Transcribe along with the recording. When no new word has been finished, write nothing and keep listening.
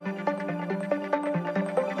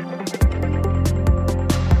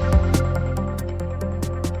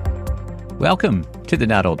Welcome to the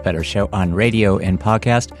Not Old Better Show on radio and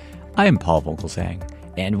podcast. I am Paul Vogelsang,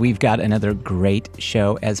 and we've got another great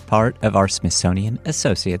show as part of our Smithsonian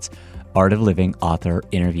Associates Art of Living author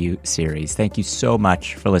interview series. Thank you so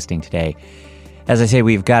much for listening today. As I say,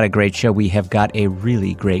 we've got a great show. We have got a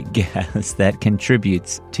really great guest that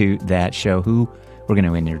contributes to that show, who we're going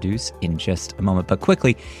to introduce in just a moment. But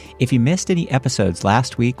quickly, if you missed any episodes,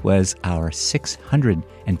 last week was our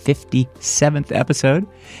 657th episode,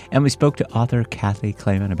 and we spoke to author Kathy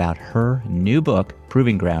Clayman about her new book,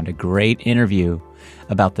 Proving Ground, a great interview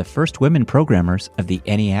about the first women programmers of the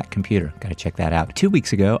ENIAC computer. Got to check that out. 2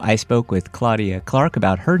 weeks ago, I spoke with Claudia Clark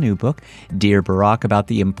about her new book, Dear Barack, about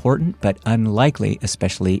the important but unlikely,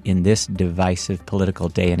 especially in this divisive political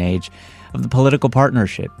day and age, of the political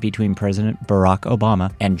partnership between President Barack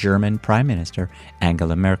Obama and German Prime Minister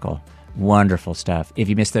Angela Merkel. Wonderful stuff. If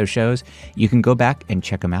you missed those shows, you can go back and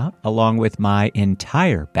check them out, along with my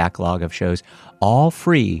entire backlog of shows, all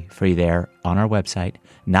free for you there on our website,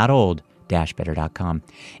 notold-better.com.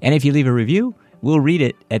 And if you leave a review, we'll read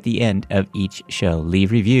it at the end of each show.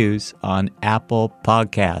 Leave reviews on Apple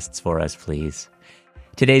Podcasts for us, please.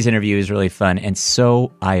 Today's interview is really fun and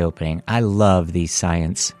so eye-opening. I love these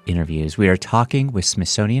science interviews. We are talking with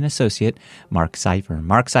Smithsonian Associate Marc Seifer.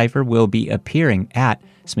 Marc Seifer will be appearing at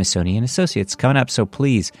Smithsonian Associates coming up, so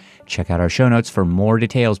please check out our show notes for more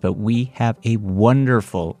details. But we have a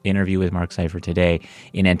wonderful interview with Marc Seifer today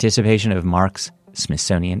in anticipation of Marc's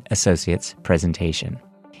Smithsonian Associates presentation.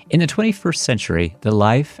 In the 21st century, the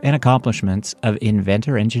life and accomplishments of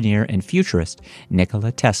inventor, engineer, and futurist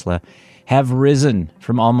Nikola Tesla have risen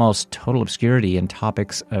from almost total obscurity and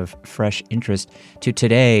topics of fresh interest to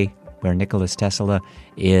today, where Nikola Tesla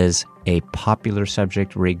is a popular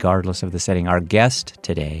subject regardless of the setting. Our guest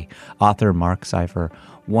today, author Marc Seifer,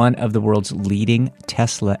 one of the world's leading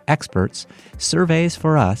Tesla experts, surveys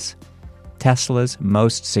for us Tesla's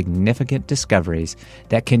most significant discoveries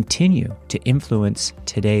that continue to influence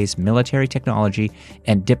today's military technology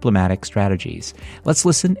and diplomatic strategies. Let's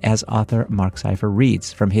listen as author Marc Seifer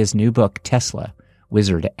reads from his new book, Tesla,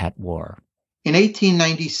 Wizard at War. In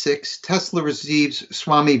 1896, Tesla receives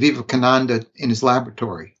Swami Vivekananda in his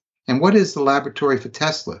laboratory. And what is the laboratory for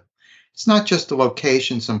Tesla? It's not just a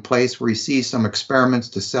location, some place where he sees some experiments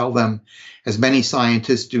to sell them, as many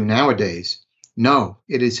scientists do nowadays. No,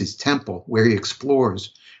 it is his temple, where he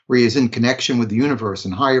explores, where he is in connection with the universe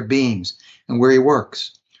and higher beings, and where he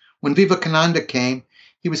works. When Vivekananda came,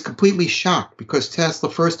 he was completely shocked because Tesla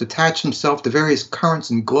first attached himself to various currents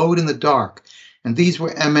and glowed in the dark, and these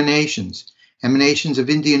were emanations of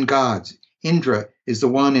Indian gods. Indra is the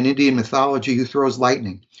one in Indian mythology who throws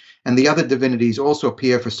lightning, and the other divinities also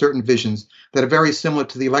appear for certain visions that are very similar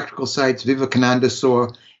to the electrical sights Vivekananda saw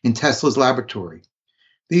in Tesla's laboratory.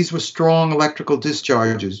 These were strong electrical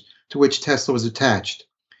discharges to which Tesla was attached.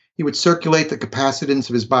 He would circulate the capacitance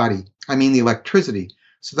of his body, the electricity,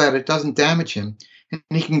 so that it doesn't damage him, and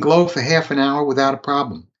he can glow for half an hour without a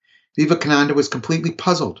problem. Vivekananda was completely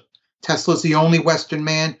puzzled. Tesla is the only Western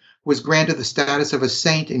man who was granted the status of a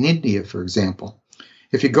saint in India, for example.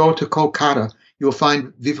 If you go to Kolkata, you will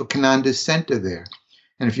find Vivekananda's center there.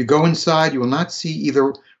 And if you go inside, you will not see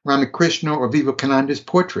either Ramakrishna or Vivekananda's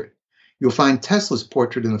portrait. You'll find Tesla's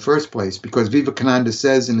portrait in the first place because Vivekananda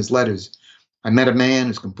says in his letters, I met a man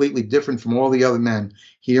who's completely different from all the other men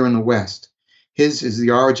here in the West. His is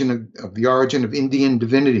the origin of Indian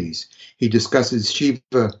divinities. He discusses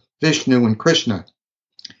Shiva, Vishnu, and Krishna.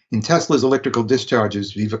 In Tesla's electrical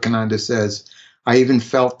discharges, Vivekananda says, I even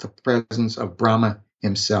felt the presence of Brahma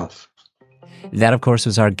himself. That, of course,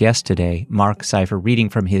 was our guest today, Marc Seifer, reading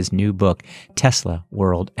from his new book, Tesla,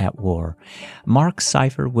 World at War. Marc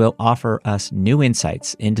Seifer will offer us new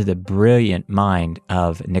insights into the brilliant mind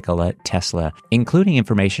of Nikola Tesla, including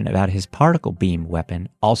information about his particle beam weapon,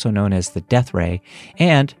 also known as the Death Ray,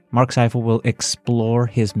 and Marc Seifer will explore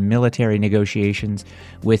his military negotiations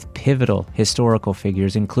with pivotal historical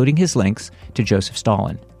figures, including his links to Joseph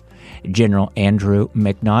Stalin. General Andrew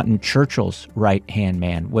McNaughton, Churchill's right-hand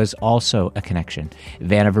man, was also a connection.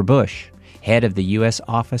 Vannevar Bush, head of the U.S.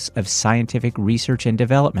 Office of Scientific Research and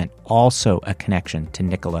Development, also a connection to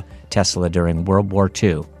Nikola Tesla during World War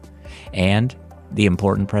II. And the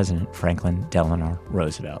important President Franklin Delano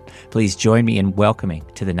Roosevelt. Please join me in welcoming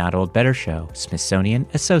to the Not Old Better Show, Smithsonian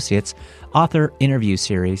Associates, author interview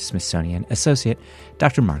series, Smithsonian Associate,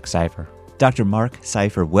 Dr. Marc Seifer. Dr. Marc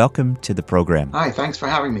Seifer, welcome to the program. Hi, thanks for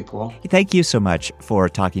having me, Paul. Thank you so much for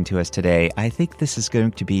talking to us today. I think this is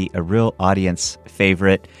going to be a real audience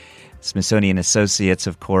favorite. Smithsonian Associates,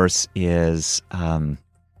 of course, is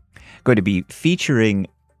going to be featuring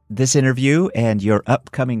this interview and your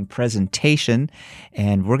upcoming presentation.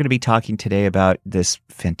 And we're going to be talking today about this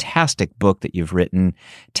fantastic book that you've written,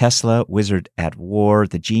 Tesla, Wizard at War,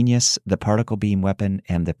 The Genius, the Particle Beam Weapon,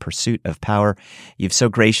 and the Pursuit of Power. You've so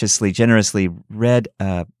graciously, generously read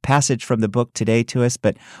a passage from the book today to us,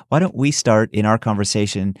 but why don't we start in our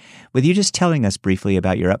conversation with you just telling us briefly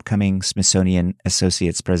about your upcoming Smithsonian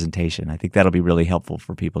Associates presentation. I think that'll be really helpful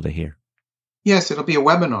for people to hear. Yes, it'll be a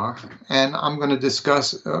webinar, and I'm going to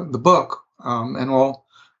discuss the book and all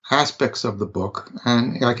aspects of the book,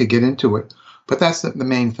 and I could get into it. But that's the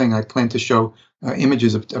main thing. I plan to show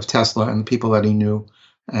images of Tesla and the people that he knew,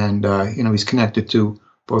 and he's connected to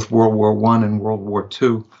both World War I and World War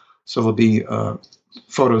II. So there'll be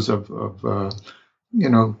photos of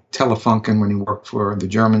Telefunken when he worked for the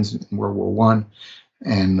Germans in World War I,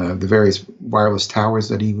 and the various wireless towers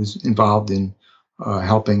that he was involved in.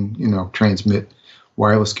 Helping, transmit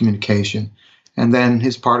wireless communication. And then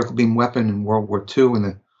his particle beam weapon in World War II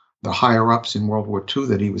and the higher-ups in World War II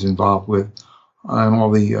that he was involved with, and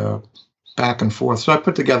all the back and forth. So I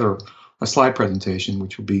put together a slide presentation,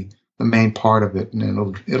 which will be the main part of it, and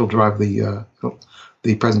it'll drive the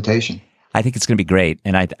presentation. I think it's going to be great,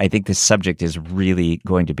 and I think this subject is really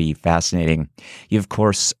going to be fascinating. You, of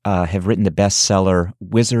course, have written the bestseller,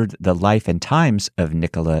 Wizard, The Life and Times of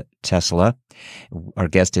Nikola Tesla. Our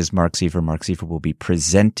guest is Marc Seifer. Marc Seifer will be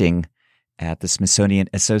presenting at the Smithsonian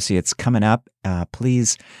Associates coming up.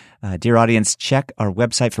 Please, dear audience, check our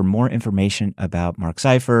website for more information about Marc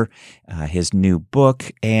Seifer, his new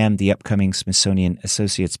book, and the upcoming Smithsonian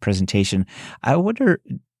Associates presentation. I wonder,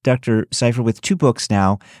 Dr. Seifer, with two books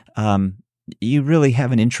now, you really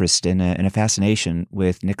have an interest and a fascination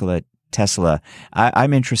with Nikola Tesla.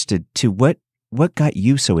 I'm interested too. What got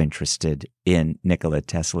you so interested in Nikola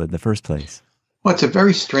Tesla in the first place? Well, it's a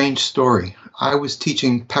very strange story. I was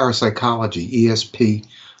teaching parapsychology, ESP.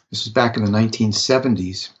 This was back in the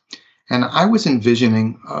 1970s. And I was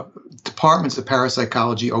envisioning departments of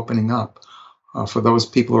parapsychology opening up for those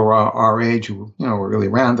people who are our age who were really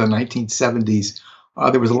around the 1970s.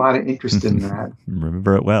 There was a lot of interest in that.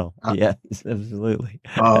 Remember it well. Yes, absolutely.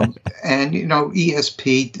 And,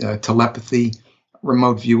 ESP, telepathy,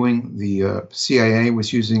 remote viewing. The CIA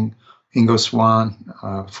was using Ingo Swann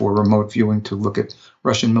for remote viewing to look at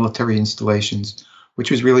Russian military installations, which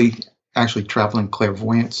was really actually traveling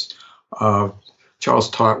clairvoyance. Charles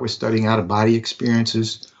Tart was studying out-of-body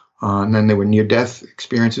experiences. And then there were near-death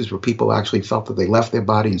experiences where people actually felt that they left their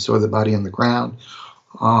body and saw their body on the ground.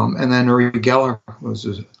 And then Uri Geller was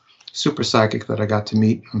a super psychic that I got to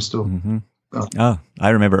meet. I'm still... I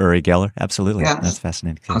remember Uri Geller. Absolutely. Yeah, that's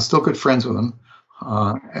fascinating. I'm still good friends with him.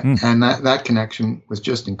 And that connection was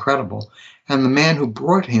just incredible. And the man who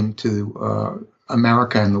brought him to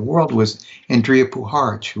America and the world was Andrija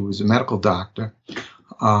Puharich, who was a medical doctor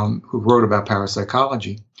who wrote about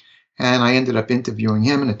parapsychology. And I ended up interviewing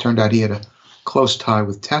him, and it turned out he had a close tie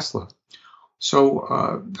with Tesla.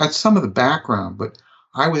 So that's some of the background, but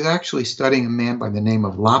I was actually studying a man by the name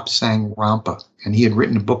of Lobsang Rampa, and he had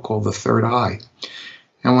written a book called The Third Eye.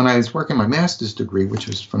 And when I was working my master's degree, which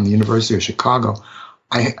was from the University of Chicago,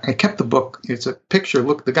 I kept the book. It's a picture.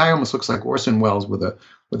 Look, the guy almost looks like Orson Welles with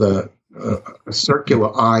a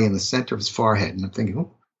circular eye in the center of his forehead. And I'm thinking,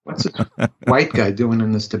 what's a white guy doing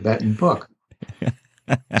in this Tibetan book?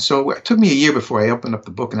 So it took me a year before I opened up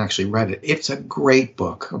the book and actually read it. It's a great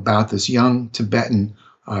book about this young Tibetan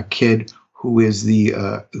kid who is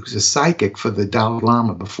who's a psychic for the Dalai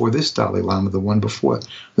Lama before this Dalai Lama, the one before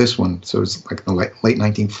this one. So it's like in the late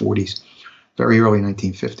 1940s, very early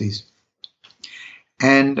 1950s.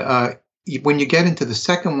 And when you get into the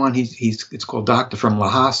second one, it's called Doctor from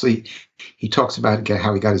Lhasa. He talks about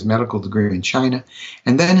how he got his medical degree in China.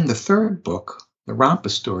 And then in the third book, the Rampa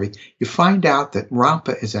story, you find out that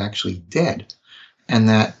Rampa is actually dead, and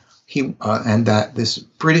that this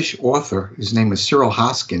British author, his name was Cyril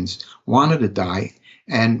Hoskins, wanted to die,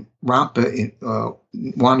 and Rampa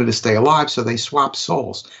wanted to stay alive, so they swapped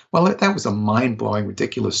souls. Well, that was a mind-blowing,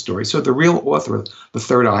 ridiculous story. So the real author of The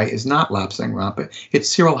Third Eye is not Lobsang Rampa. It's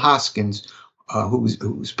Cyril Hoskins,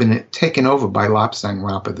 who's been taken over by Lobsang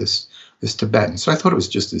Rampa, this Tibetan. So I thought it was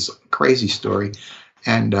just this crazy story,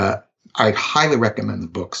 and I highly recommend the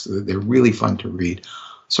books. They're really fun to read.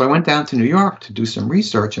 So I went down to New York to do some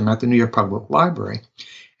research. I'm at the New York Public Library,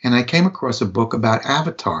 and I came across a book about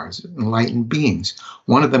avatars, enlightened beings.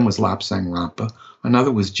 One of them was Lobsang Rampa,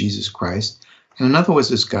 another was Jesus Christ, and another was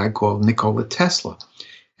this guy called Nikola Tesla.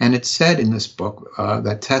 And it said in this book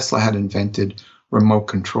that Tesla had invented remote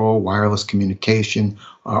control, wireless communication,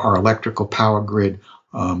 our electrical power grid,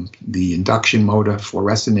 the induction motor,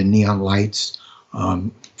 fluorescent and neon lights,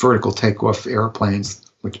 vertical takeoff airplanes,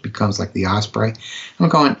 which becomes like the Osprey. I'm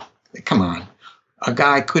going, come on. A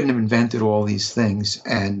guy couldn't have invented all these things,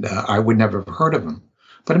 and I would never have heard of him.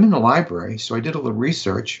 But I'm in the library, so I did a little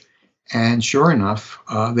research, and sure enough,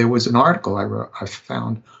 there was an article I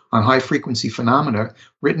found on high-frequency phenomena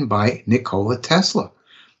written by Nikola Tesla.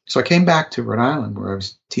 So I came back to Rhode Island, where I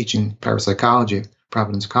was teaching parapsychology at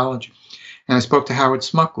Providence College, and I spoke to Howard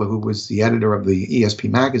Smuckler, who was the editor of the ESP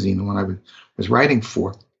magazine, the one I was writing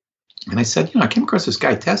for. And I said, I came across this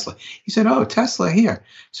guy, Tesla. He said, oh, Tesla, here.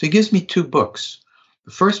 So he gives me 2 books.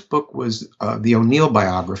 The first book was the O'Neill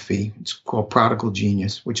biography. It's called Prodigal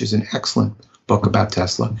Genius, which is an excellent book about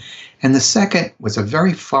Tesla. And the second was a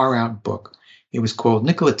very far-out book. It was called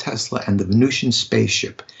Nikola Tesla and the Venusian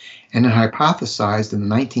Spaceship. And it hypothesized in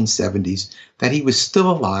the 1970s that he was still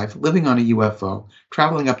alive, living on a UFO,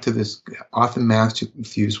 traveling up to this, Arthur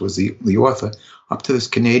Matthews was the author, up to this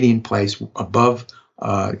Canadian place above,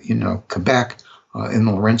 Quebec, in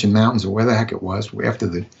the Laurentian Mountains, or where the heck it was, after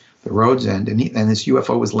the road's end, and this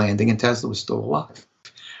UFO was landing, and Tesla was still alive.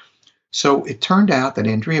 So it turned out that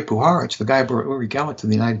Andrija Puharich, the guy who brought Uri Geller to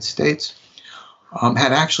the United States,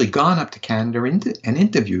 had actually gone up to Canada and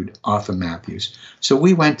interviewed Arthur Matthews. So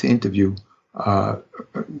we went to interview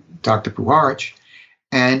Dr. Puharich,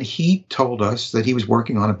 and he told us that he was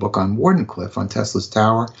working on a book on Wardenclyffe, on Tesla's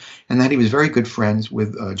tower, and that he was very good friends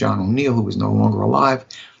with John O'Neill, who was no longer alive.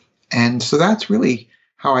 And so that's really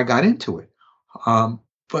how I got into it.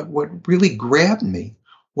 But what really grabbed me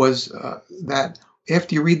was that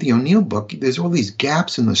after you read the O'Neill book, there's all these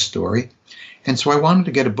gaps in the story. And so I wanted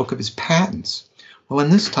to get a book of his patents. Well, in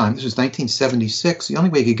this time, this was 1976, the only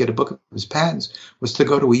way you could get a book of his patents was to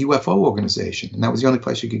go to a UFO organization. And that was the only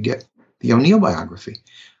place you could get the O'Neill biography.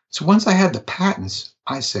 So once I had the patents,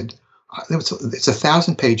 I said, it's a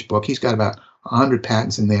 1,000-page book. He's got about 100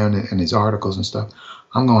 patents in there and his articles and stuff.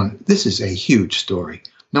 I'm going, this is a huge story.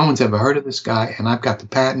 No one's ever heard of this guy, and I've got the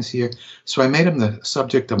patents here. So I made him the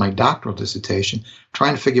subject of my doctoral dissertation,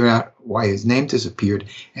 trying to figure out why his name disappeared.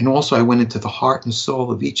 And also I went into the heart and soul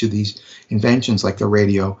of each of these inventions, like the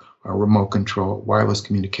radio, remote control, wireless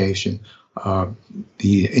communication,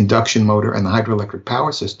 the induction motor, and the hydroelectric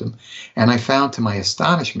power system. And I found, to my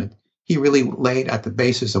astonishment, he really laid at the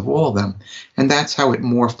basis of all of them. And that's how it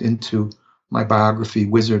morphed into my biography,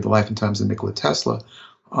 Wizard, The Life and Times of Nikola Tesla.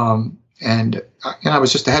 And I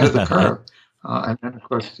was just ahead of the curve. And then, of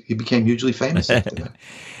course, he became hugely famous after that.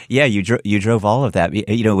 Yeah, you drove all of that.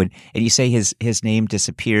 And you say his name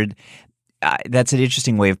disappeared. That's an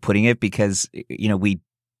interesting way of putting it, because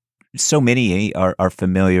so many are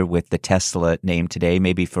familiar with the Tesla name today,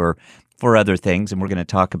 maybe for other things. And we're going to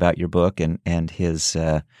talk about your book and his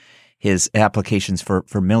applications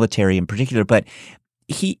for military in particular. But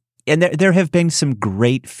there have been some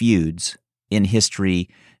great feuds in history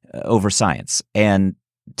over science. And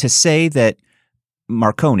to say that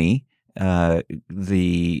Marconi, another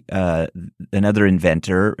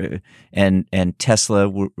inventor, and Tesla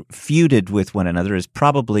were feuded with one another is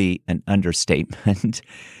probably an understatement.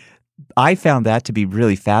 I found that to be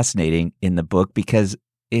really fascinating in the book, because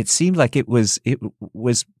it seemed like it was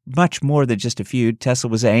much more than just a feud. Tesla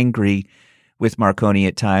was angry with Marconi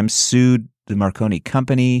at times, sued the Marconi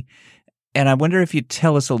company. And I wonder if you'd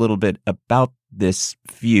tell us a little bit about this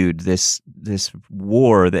feud, this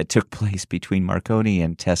war that took place between Marconi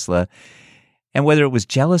and Tesla, and whether it was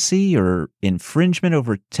jealousy or infringement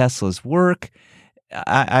over Tesla's work.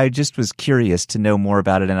 I just was curious to know more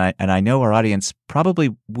about it, and I know our audience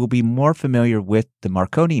probably will be more familiar with the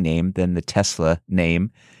Marconi name than the Tesla name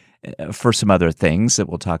for some other things that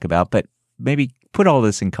we'll talk about, but maybe put all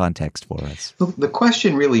this in context for us. The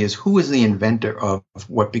question really is, who is the inventor of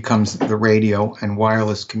what becomes the radio and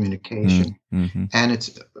wireless communication? Mm-hmm. And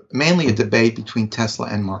it's mainly a debate between Tesla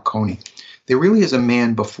and Marconi. There really is a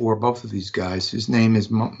man before both of these guys. His name is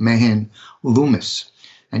Mahan Loomis,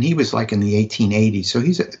 and he was like in the 1880s. So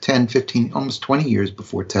he's 10, 15, almost 20 years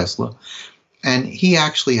before Tesla. And he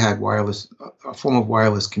actually had a form of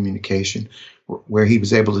wireless communication where he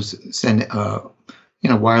was able to send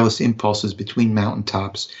wireless impulses between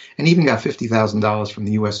mountaintops, and even got $50,000 from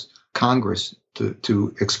the U.S. Congress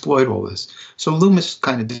to exploit all this. So Loomis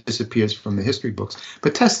kind of disappears from the history books,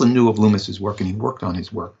 but Tesla knew of Loomis's work, and he worked on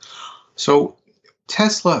his work. So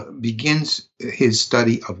Tesla begins his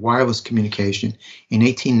study of wireless communication in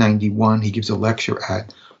 1891. He gives a lecture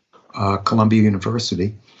at Columbia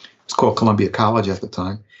University. It's called Columbia College at the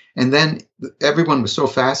time. And then everyone was so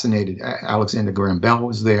fascinated. Alexander Graham Bell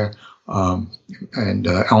was there. And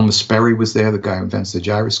Elmer Sperry was there, the guy who invents the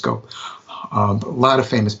gyroscope. A lot of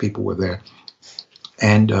famous people were there.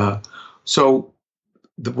 And so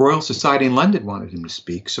the Royal Society in London wanted him to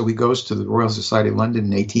speak. So he goes to the Royal Society of London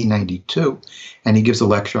in 1892, and he gives a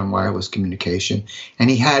lecture on wireless communication. And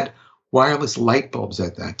he had wireless light bulbs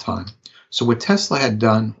at that time. So what Tesla had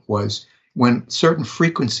done was, when certain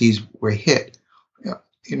frequencies were hit,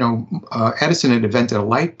 Edison had invented a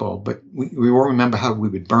light bulb, but we all remember how we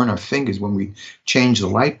would burn our fingers when we changed the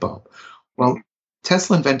light bulb. Well,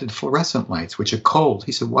 Tesla invented fluorescent lights, which are cold.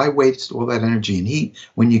 He said, why waste all that energy and heat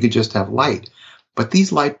when you could just have light? But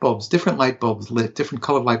these light bulbs, different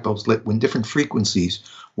colored light bulbs lit when different frequencies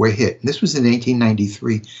were hit. And this was in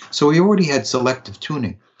 1893. So he already had selective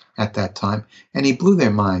tuning at that time, and he blew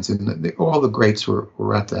their minds. And all the greats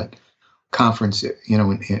were at that conference,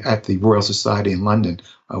 at the Royal Society in London.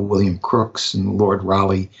 William Crookes and Lord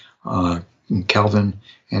Raleigh, and Kelvin,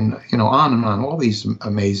 and on and on. All these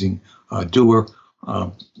amazing Dewar,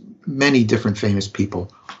 many different famous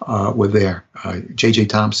people were there. J.J.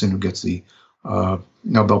 Thomson, who gets the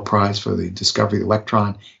Nobel Prize for the discovery of the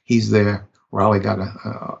electron, he's there. Raleigh got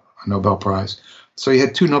a Nobel Prize. So you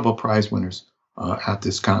had 2 Nobel Prize winners at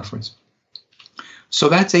this conference. So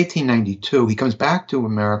that's 1892. He comes back to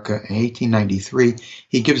America in 1893.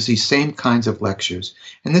 He gives these same kinds of lectures.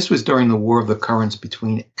 And this was during the War of the Currents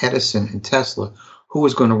between Edison and Tesla, who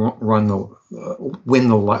was going to win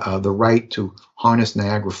the right to harness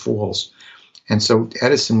Niagara Falls. And so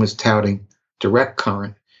Edison was touting direct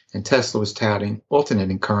current, and Tesla was touting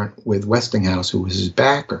alternating current with Westinghouse, who was his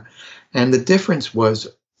backer. And the difference was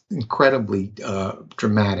incredibly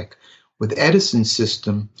dramatic. With Edison's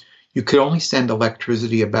system, you could only send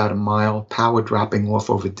electricity about a mile, power dropping off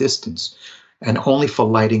over distance, and only for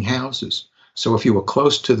lighting houses. So if you were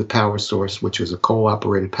close to the power source, which was a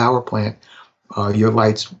coal-operated power plant, your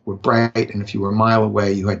lights were bright, and if you were a mile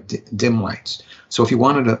away, you had dim lights. So if you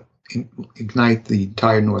wanted to ignite the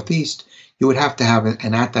entire Northeast, you would have to have,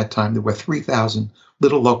 and at that time, there were 3,000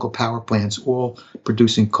 little local power plants, all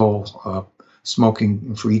producing coal,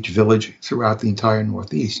 smoking for each village throughout the entire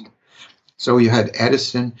Northeast. So you had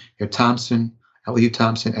Edison, you had Thomson, L.U.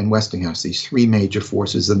 Thomson, and Westinghouse, these 3 major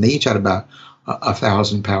forces, and they each had about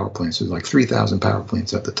 1,000 power plants. It was like 3,000 power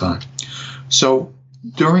plants at the time. So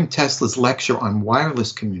during Tesla's lecture on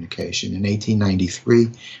wireless communication in 1893,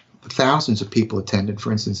 thousands of people attended.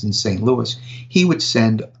 For instance, in St. Louis, he would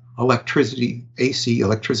send electricity, AC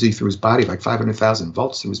electricity through his body, like 500,000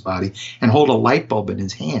 volts through his body, and hold a light bulb in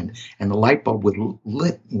his hand. And the light bulb would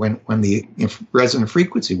lit when the resonant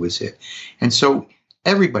frequency was hit. And so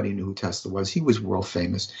everybody knew who Tesla was. He was world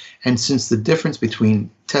famous. And since the difference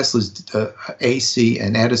between Tesla's AC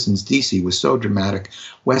and Edison's DC was so dramatic,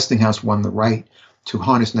 Westinghouse won the right to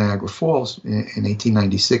harness Niagara Falls in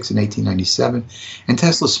 1896 and 1897. And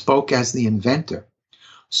Tesla spoke as the inventor.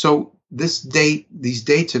 So these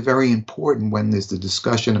dates are very important when there's the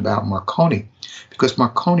discussion about Marconi, because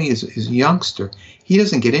Marconi is a youngster. He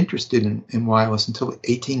doesn't get interested in wireless until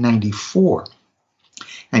 1894.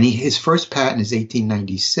 And his first patent is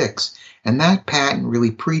 1896. And that patent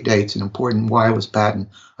really predates an important wireless patent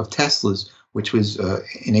of Tesla's, which was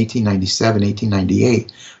in 1897,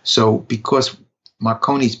 1898. So because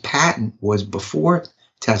Marconi's patent was before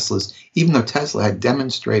Tesla's, even though Tesla had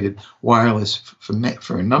demonstrated wireless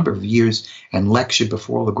for a number of years and lectured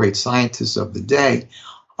before all the great scientists of the day,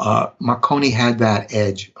 Marconi had that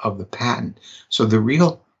edge of the patent. So the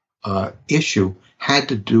real issue had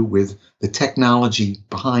to do with the technology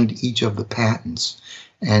behind each of the patents.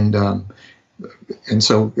 And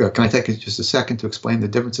so can I take just a second to explain the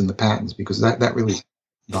difference in the patents? Because that really...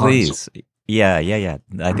 Please. Yeah.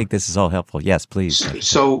 I think this is all helpful. Yes, please.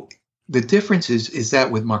 So the difference is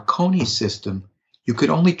that with Marconi's system, you could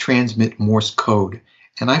only transmit Morse code.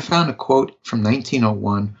 And I found a quote from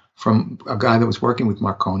 1901 from a guy that was working with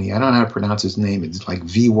Marconi. I don't know how to pronounce his name. It's like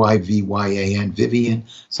Vyvyan, Vivian,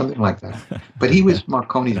 something like that. But he was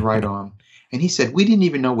Marconi's right arm. And he said, we didn't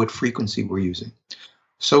even know what frequency we're using.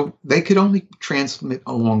 So they could only transmit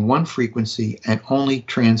along one frequency and only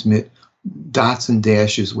transmit dots and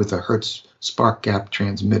dashes with a Hertz spark gap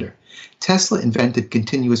transmitter. Tesla invented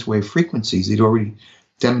continuous wave frequencies. He'd already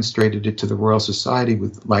demonstrated it to the Royal Society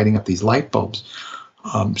with lighting up these light bulbs.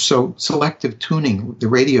 So selective tuning,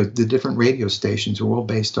 the different radio stations are all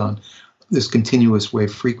based on this continuous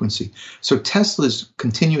wave frequency. So Tesla's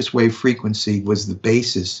continuous wave frequency was the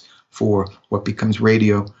basis for what becomes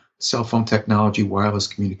radio, cell phone technology, wireless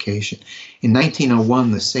communication. In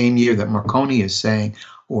 1901, the same year that Marconi is saying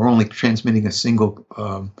we're only transmitting a single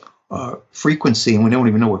frequency, and we don't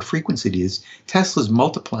even know what frequency it is, Tesla's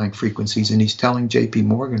multiplying frequencies, and he's telling J.P.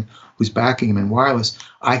 Morgan, who's backing him in wireless,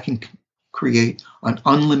 I can create an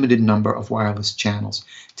unlimited number of wireless channels.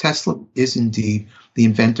 Tesla is indeed the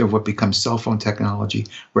inventor of what becomes cell phone technology,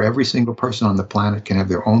 where every single person on the planet can have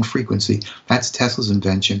their own frequency. That's Tesla's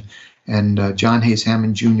invention. And John Hayes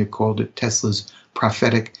Hammond Jr. called it Tesla's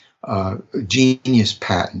prophetic genius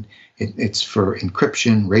patent. It's for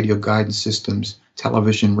encryption, radio guidance systems,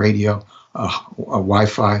 television, radio,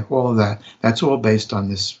 Wi-Fi, all of that. That's all based on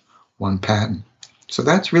this one patent. So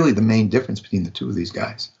that's really the main difference between the two of these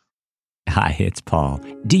guys. Hi, it's Paul.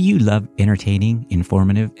 Do you love entertaining,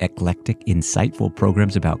 informative, eclectic, insightful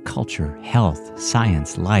programs about culture, health,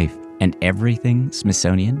 science, life, and everything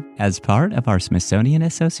Smithsonian? As part of our Smithsonian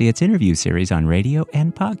Associates interview series on radio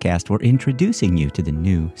and podcast, we're introducing you to the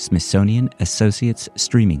new Smithsonian Associates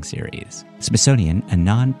streaming series. Smithsonian, a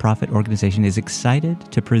nonprofit organization, is excited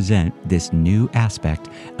to present this new aspect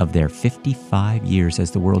of their 55 years as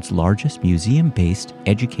the world's largest museum-based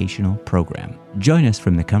educational program. Join us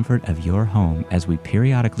from the comfort of your home as we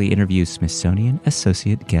periodically interview Smithsonian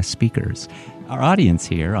Associate guest speakers. Our audience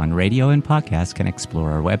here on radio and podcast can explore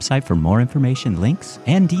our website for more information, links,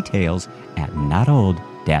 and details at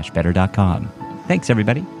notold-better.com. Thanks,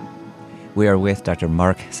 everybody. We are with Dr.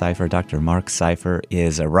 Marc Seifer. Dr. Marc Seifer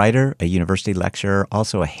is a writer, a university lecturer,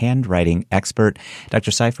 also a handwriting expert.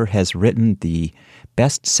 Dr. Seifer has written the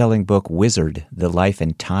best-selling book, Wizard, The Life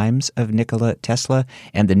and Times of Nikola Tesla,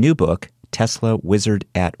 and the new book, Tesla, Wizard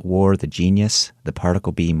at War, The Genius, The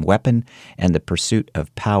Particle Beam Weapon, and the Pursuit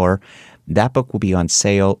of Power. That book will be on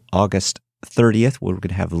sale August 30th. We're going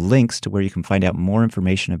to have links to where you can find out more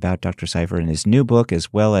information about Dr. Seifer and his new book,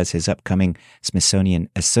 as well as his upcoming Smithsonian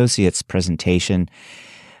Associates presentation.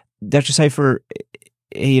 Dr. Seifer,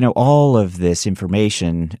 all of this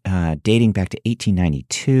information dating back to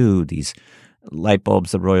 1892, these light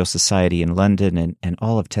bulbs, the Royal Society in London, and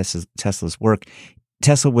all of Tesla's work,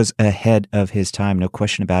 Tesla was ahead of his time, no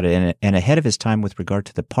question about it, and ahead of his time with regard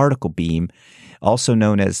to the particle beam, also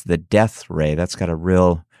known as the death ray. That's got a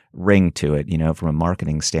real ring to it, from a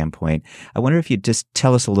marketing standpoint. I wonder if you'd just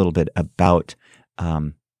tell us a little bit about,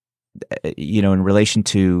 in relation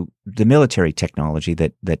to the military technology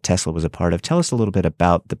that Tesla was a part of. Tell us a little bit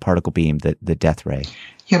about the particle beam, the death ray.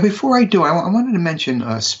 Yeah, before I do, I wanted to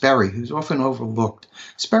mention Sperry, who's often overlooked.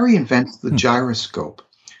 Sperry invents the gyroscope.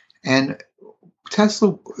 And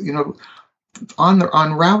Tesla,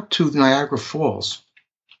 en route to Niagara Falls,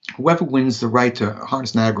 whoever wins the right to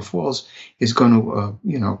harness Niagara Falls is going to,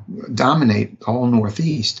 dominate the whole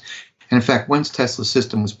Northeast. And in fact, once Tesla's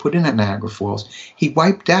system was put in at Niagara Falls, he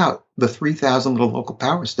wiped out the 3,000 little local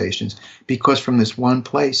power stations because from this one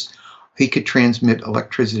place, he could transmit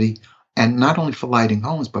electricity, and not only for lighting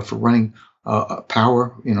homes, but for running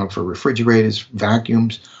power, for refrigerators,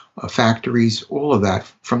 vacuums, factories, all of that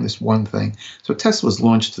from this one thing. So Tesla was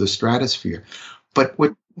launched to the stratosphere. But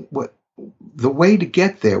what the way to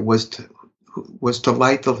get there was to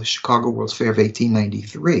light the Chicago World's Fair of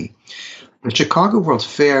 1893. The Chicago World's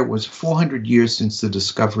Fair was 400 years since the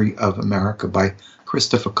discovery of America by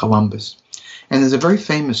Christopher Columbus. And there's a very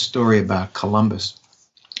famous story about Columbus.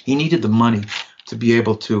 He needed the money to be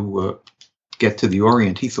able to get to the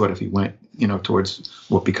Orient. He thought if he went, towards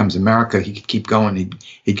what becomes America, he could keep going.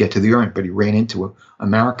 He'd get to the Orient, but he ran into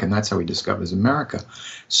America, and that's how he discovers America.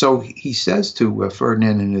 So he says to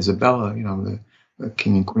Ferdinand and Isabella, the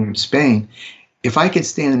king and queen of Spain, if I can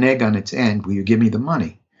stand an egg on its end, will you give me the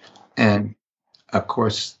money? And of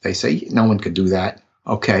course, they say, no one could do that.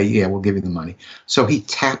 Okay, yeah, we'll give you the money. So he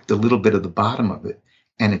tapped a little bit of the bottom of it,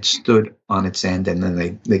 and it stood on its end, and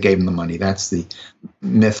then they gave him the money. That's the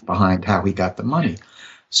myth behind how he got the money.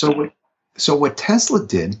 So what Tesla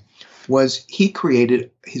did was he created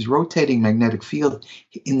his rotating magnetic field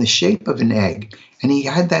in the shape of an egg, and he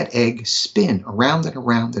had that egg spin around and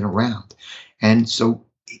around and around. And so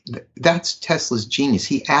that's Tesla's genius.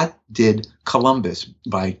 He outdid Columbus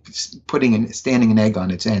by standing an egg on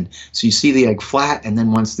its end. So you see the egg flat, and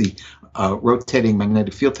then once the rotating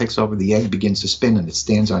magnetic field takes over, the egg begins to spin and it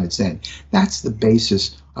stands on its end. That's the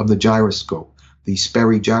basis of the gyroscope, the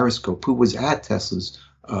Sperry gyroscope, who was at Tesla's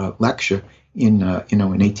lecture in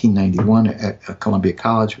 1891 at Columbia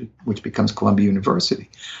College, which becomes Columbia University.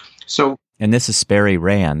 So, and this is Sperry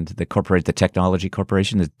Rand, the technology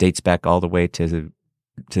corporation that dates back all the way to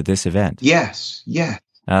this event. Yes.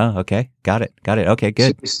 Oh, okay. Got it. Okay,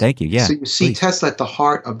 good. Thank you. Yeah. So you see please. Tesla at the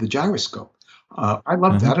heart of the gyroscope. I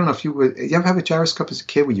loved it. I don't know if you ever have a gyroscope as a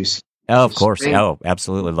kid where you see? Oh, of course. Oh,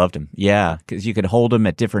 absolutely loved them. Yeah, because you could hold them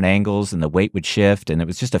at different angles and the weight would shift, and it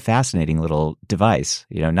was just a fascinating little device.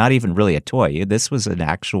 Not even really a toy. This was an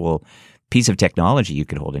actual piece of technology you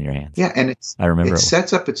could hold in your hands. Yeah, and I remember it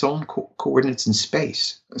sets up its own coordinates in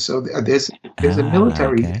space. So there's a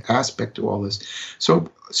military aspect to all this.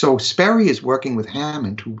 So Sperry is working with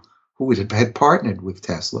Hammond, who had partnered with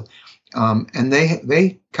Tesla, and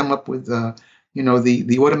they come up with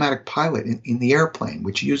the automatic pilot in the airplane,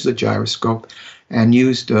 which used the gyroscope and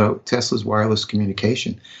used Tesla's wireless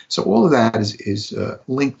communication. So all of that is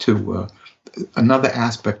linked to another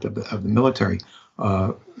aspect of the military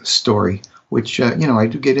story, which I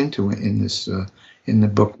do get into in this in the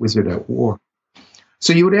book Wizard at War.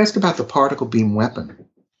 So you would ask about the particle beam weapon.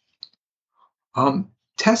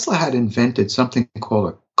 Tesla had invented something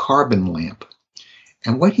called a carbon lamp,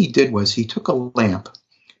 and what he did was he took a lamp,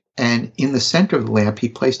 and in the center of the lamp he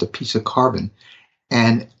placed a piece of carbon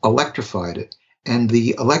and electrified it, and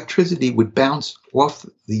the electricity would bounce off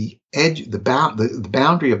the edge, the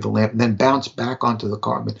boundary of the lamp, and then bounce back onto the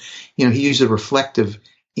carbon. He used a reflective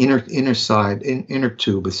inner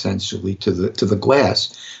tube essentially to the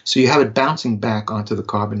glass, so you have it bouncing back onto the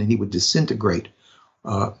carbon, and he would disintegrate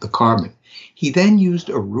the carbon. He then used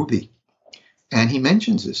a ruby, and he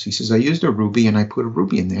mentions this. He says, "I used a ruby, and I put a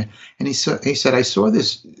ruby in there." And he said, "I saw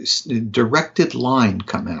this directed line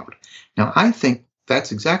come out." Now, I think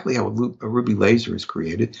that's exactly how a ruby laser is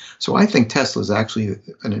created. So I think Tesla is actually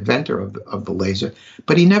an inventor of the laser,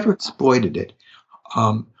 but he never exploited it.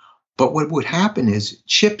 But what would happen is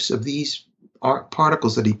chips of these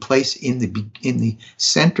particles that he placed in the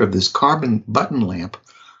center of this carbon button lamp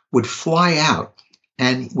would fly out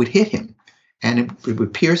and would hit him, and it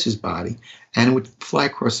would pierce his body, and it would fly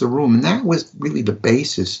across the room. And that was really the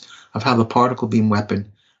basis of how the particle beam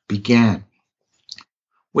weapon began.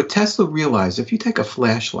 What Tesla realized, if you take a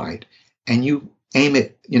flashlight and you aim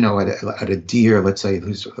it, at a deer, let's say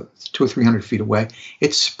who's 200 or 300 feet away,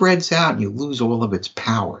 it spreads out and you lose all of its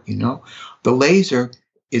power. The laser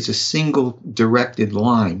is a single directed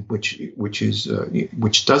line, which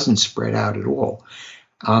doesn't spread out at all.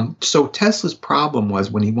 So Tesla's problem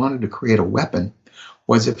was, when he wanted to create a weapon,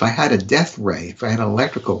 was if I had a death ray, if I had an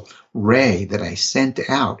electrical ray that I sent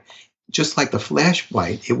out, just like the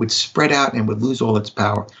flashlight, it would spread out and would lose all its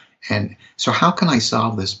power. And so how can I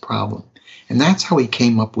solve this problem? And that's how he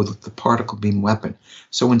came up with the particle beam weapon.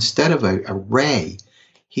 So instead of a ray,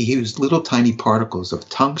 he used little tiny particles of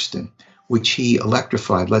tungsten, which he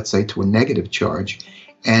electrified, let's say, to a negative charge.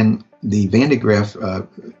 And the Van de Graaff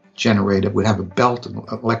generator would have a belt, an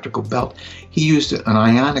electrical belt. He used an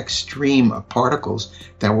ionic stream of particles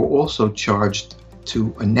that were also charged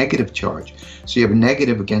to a negative charge. So you have a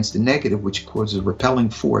negative against a negative, which causes a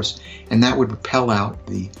repelling force, and that would repel out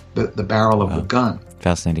the barrel of the gun.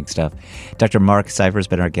 Fascinating stuff. Dr. Marc Seifer has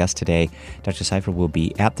been our guest today. Dr. Seifer will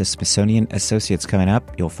be at the Smithsonian Associates coming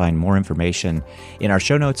up. You'll find more information in our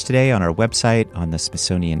show notes today on our website, on the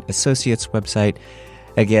Smithsonian Associates website.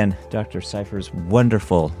 Again, Dr. Seifer's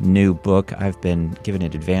wonderful new book. I've been given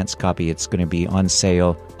an advance copy. It's going to be on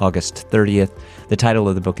sale August 30th. The title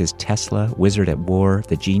of the book is Tesla, Wizard at War,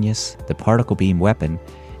 The Genius, the Particle Beam Weapon,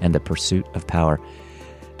 and the Pursuit of Power.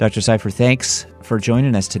 Dr. Seifer, thanks for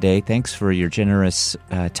joining us today. Thanks for your generous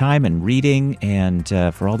time and reading, and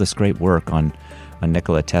for all this great work on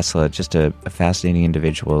Nikola Tesla. Just a fascinating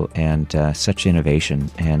individual, and such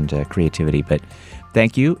innovation and creativity. But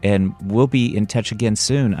thank you, and we'll be in touch again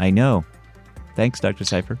soon, I know. Thanks, Dr.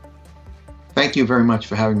 Seifer. Thank you very much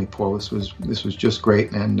for having me, Paul. This was just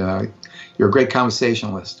great, and you're a great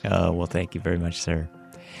conversationalist. Oh, well, thank you very much, sir.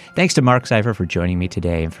 Thanks to Marc Seifer for joining me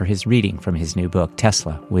today and for his reading from his new book,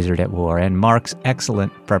 Tesla, Wizard at War. And Marc's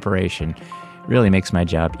excellent preparation really makes my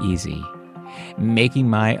job easy. Making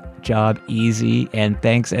my job easy, and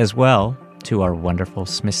thanks as well to our wonderful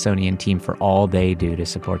Smithsonian team for all they do to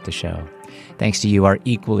support the show. Thanks to you, our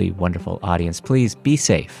equally wonderful audience. Please be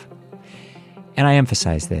safe. And I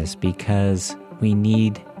emphasize this because we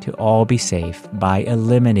need to all be safe by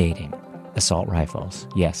eliminating assault rifles.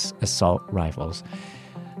 Yes, assault rifles.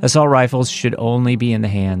 Assault rifles should only be in the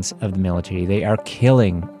hands of the military. They are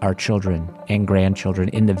killing our children and grandchildren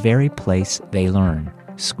in the very place they learn,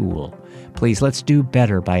 school. Please, let's do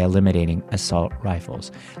better by eliminating assault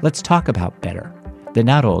rifles. Let's talk about better. The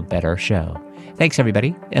Not Old Better Show. Thanks,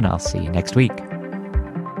 everybody, and I'll see you next week.